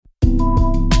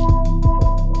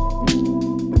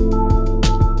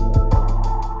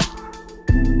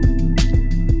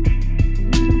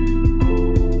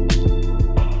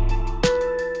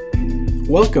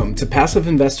Welcome to Passive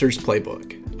Investors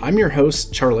Playbook. I'm your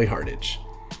host, Charlie Hardage.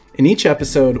 In each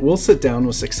episode, we'll sit down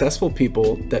with successful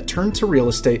people that turn to real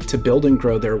estate to build and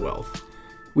grow their wealth.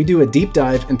 We do a deep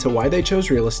dive into why they chose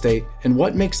real estate and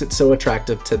what makes it so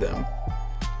attractive to them.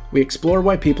 We explore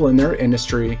why people in their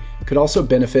industry could also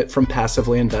benefit from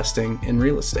passively investing in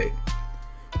real estate.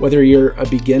 Whether you're a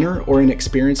beginner or an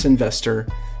experienced investor,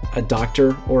 a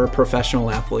doctor or a professional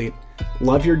athlete,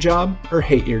 love your job or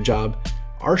hate your job,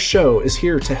 our show is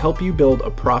here to help you build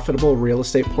a profitable real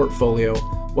estate portfolio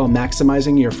while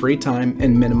maximizing your free time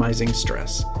and minimizing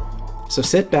stress. So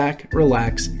sit back,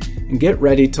 relax, and get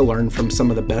ready to learn from some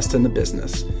of the best in the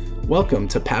business. Welcome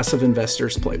to Passive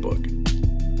Investors Playbook.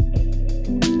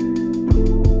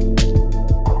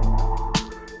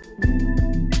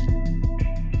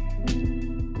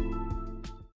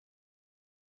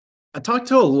 I talk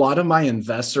to a lot of my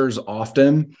investors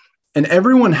often, and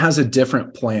everyone has a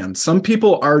different plan. Some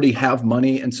people already have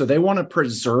money, and so they want to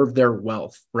preserve their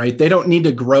wealth, right? They don't need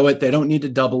to grow it. They don't need to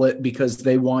double it because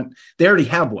they already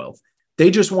have wealth.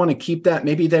 They just want to keep that.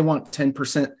 Maybe they want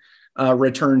 10%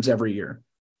 returns every year.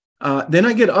 Then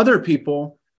I get other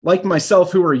people like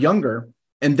myself who are younger,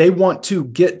 and they want to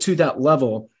get to that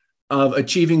level of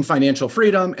achieving financial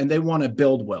freedom, and they want to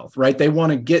build wealth, right? They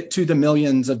want to get to the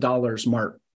millions of dollars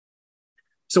mark.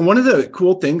 So one of the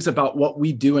cool things about what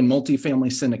we do in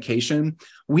multifamily syndication,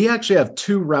 we actually have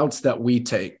two routes that we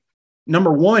take.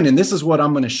 Number one, and this is what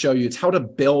I'm going to show you, it's how to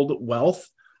build wealth.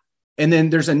 And then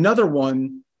there's another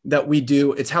one that we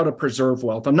do, it's how to preserve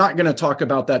wealth. I'm not going to talk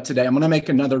about that today. I'm going to make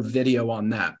another video on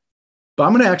that. But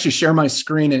I'm going to actually share my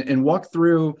screen and walk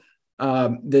through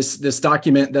this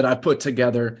document that I put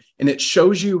together. And it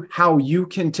shows you how you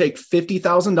can take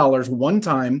 $50,000 one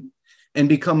time and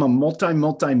become a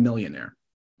multi-millionaire.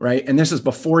 Right? And this is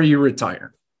before you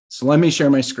retire. So let me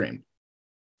share my screen.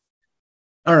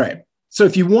 All right. So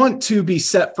if you want to be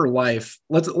set for life,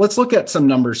 let's look at some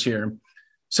numbers here.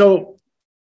 So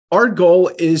our goal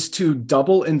is to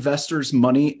double investors'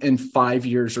 money in 5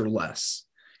 years or less.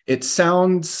 It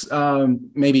sounds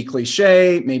maybe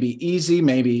cliche, maybe easy,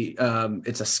 maybe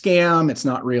it's a scam, it's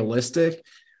not realistic.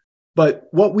 But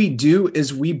what we do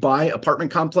is we buy apartment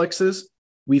complexes,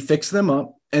 we fix them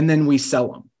up, and then we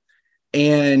sell them.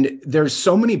 And there's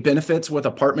so many benefits with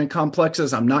apartment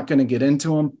complexes. I'm not going to get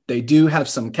into them. They do have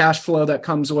some cash flow that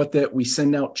comes with it. We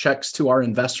send out checks to our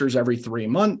investors every 3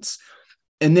 months.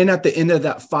 And then at the end of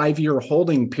that 5-year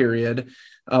holding period,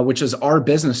 which is our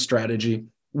business strategy,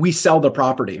 we sell the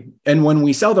property. And when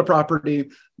we sell the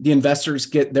property, the investors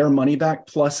get their money back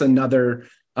plus another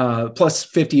plus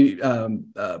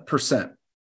 50%.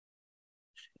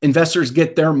 Investors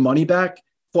get their money back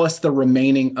plus the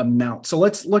remaining amount. So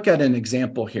let's look at an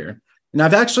example here. And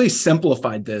I've actually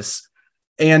simplified this.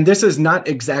 And this is not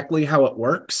exactly how it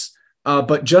works,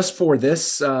 but just for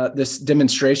this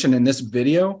demonstration in this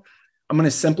video, I'm going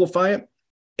to simplify it.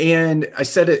 And I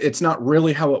said it's not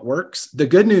really how it works. The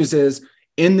good news is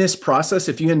in this process,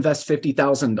 if you invest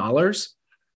 $50,000,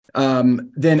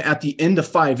 then at the end of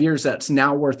 5 years, that's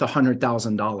now worth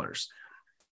 $100,000.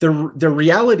 The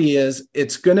reality is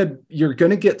you're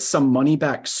gonna get some money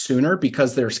back sooner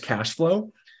because there's cash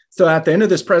flow. So at the end of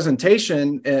this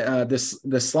presentation, this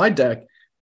slide deck,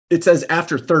 it says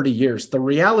after 30 years. The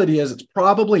reality is it's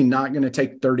probably not going to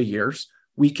take 30 years.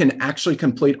 We can actually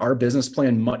complete our business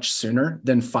plan much sooner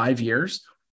than 5 years.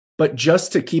 But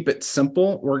just to keep it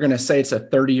simple, we're going to say it's a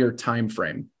 30-year time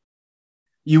frame.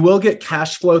 You will get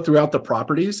cash flow throughout the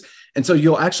properties. And so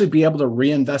you'll actually be able to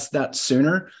reinvest that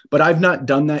sooner, but I've not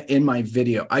done that in my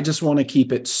video. I just want to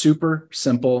keep it super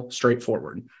simple,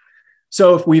 straightforward.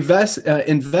 So if we invest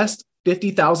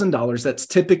 $50,000, that's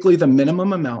typically the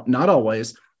minimum amount, not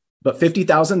always, but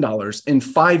 $50,000 in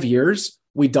 5 years,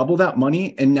 we double that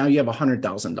money and now you have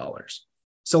 $100,000.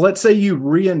 So let's say you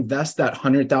reinvest that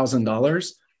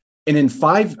 $100,000 and in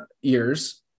 5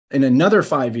 years, in another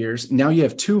 5 years, now you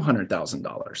have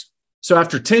 $200,000. So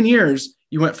after 10 years,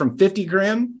 you went from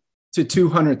 $50,000 to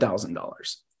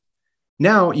 $200,000.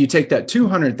 Now you take that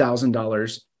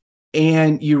 $200,000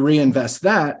 and you reinvest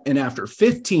that. And after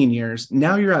 15 years,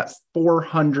 now you're at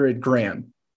 $400,000.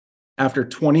 After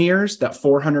 20 years, that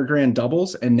 $400,000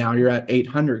 doubles and now you're at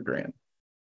 $800,000.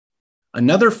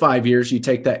 Another 5 years, you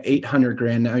take that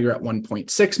 $800,000, now you're at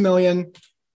 $1.6 million.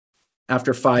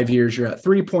 After 5 years, you're at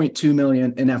 $3.2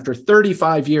 million. And after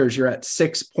 35 years, you're at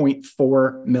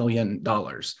 $6.4 million.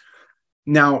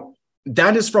 Now,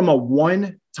 that is from a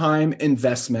one-time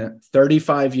investment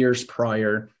 35 years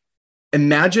prior.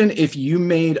 Imagine if you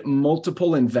made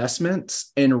multiple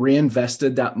investments and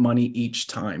reinvested that money each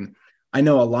time. I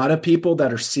know a lot of people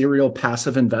that are serial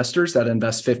passive investors that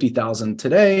invest $50,000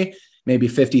 today maybe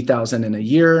 50,000 in a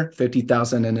year,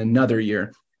 50,000 in another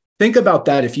year. Think about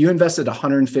that. If you invested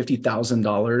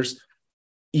 $150,000,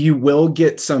 you will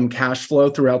get some cash flow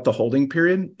throughout the holding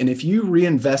period. And if you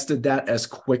reinvested that as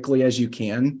quickly as you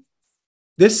can,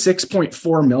 this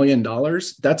 $6.4 million,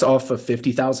 that's off of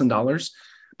 $50,000.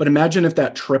 But imagine if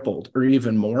that tripled or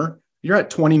even more, you're at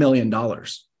 $20 million.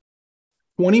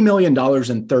 $20 million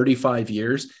in 35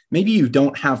 years. Maybe you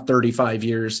don't have 35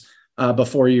 years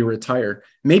before you retire.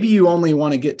 Maybe you only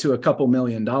want to get to a couple $1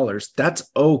 million. That's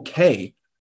okay.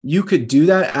 You could do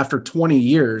that after 20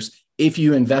 years if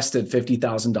you invested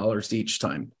 $50,000 each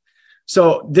time.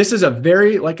 So this is a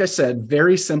very, like I said,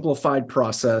 very simplified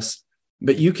process,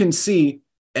 but you can see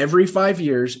every 5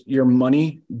 years, your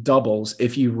money doubles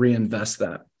if you reinvest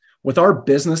that. With our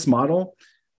business model,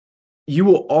 you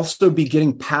will also be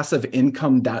getting passive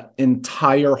income that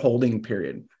entire holding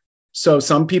period. So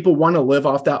some people want to live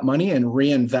off that money and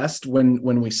reinvest when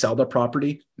we sell the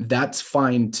property. That's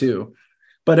fine too.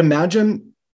 But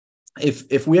imagine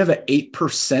if we have an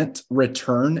 8%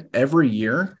 return every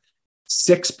year,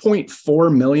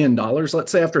 $6.4 million,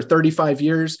 let's say after 35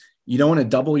 years, you don't want to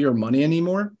double your money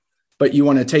anymore, but you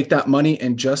want to take that money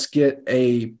and just get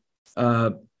a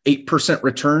 8%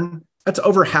 return. That's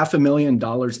over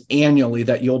 $500,000 annually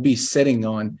that you'll be sitting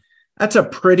on. That's a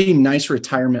pretty nice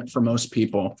retirement for most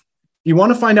people. If you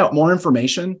want to find out more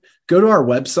information, go to our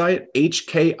website,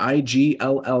 HKIG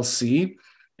LLC.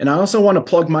 And I also want to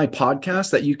plug my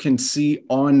podcast that you can see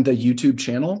on the YouTube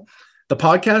channel. The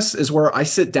podcast is where I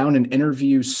sit down and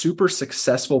interview super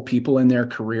successful people in their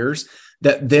careers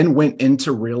that then went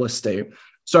into real estate.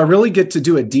 So I really get to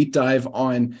do a deep dive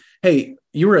on, hey,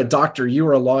 you were a doctor, you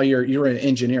were a lawyer, you were an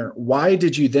engineer. Why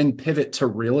did you then pivot to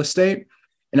real estate?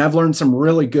 And I've learned some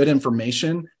really good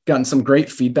information, gotten some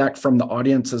great feedback from the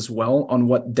audience as well on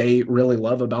what they really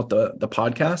love about the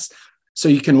podcast. So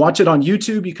you can watch it on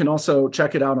YouTube. You can also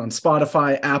check it out on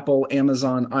Spotify, Apple,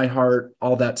 Amazon, iHeart,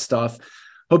 all that stuff.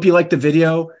 Hope you liked the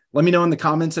video. Let me know in the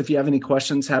comments if you have any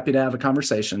questions. Happy to have a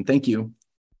conversation. Thank you.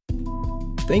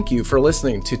 Thank you for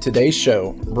listening to today's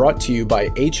show, brought to you by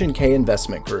H&K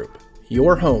Investment Group,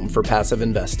 your home for passive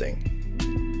investing.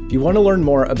 If you want to learn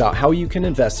more about how you can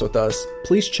invest with us,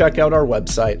 please check out our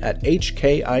website at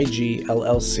hkigllc.com.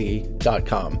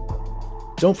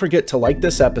 Don't forget to like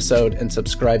this episode and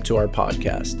subscribe to our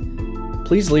podcast.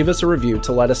 Please leave us a review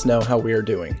to let us know how we are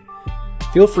doing.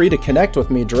 Feel free to connect with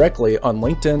me directly on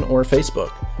LinkedIn or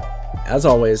Facebook. As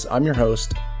always, I'm your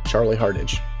host, Charlie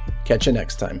Hardage. Catch you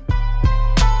next time.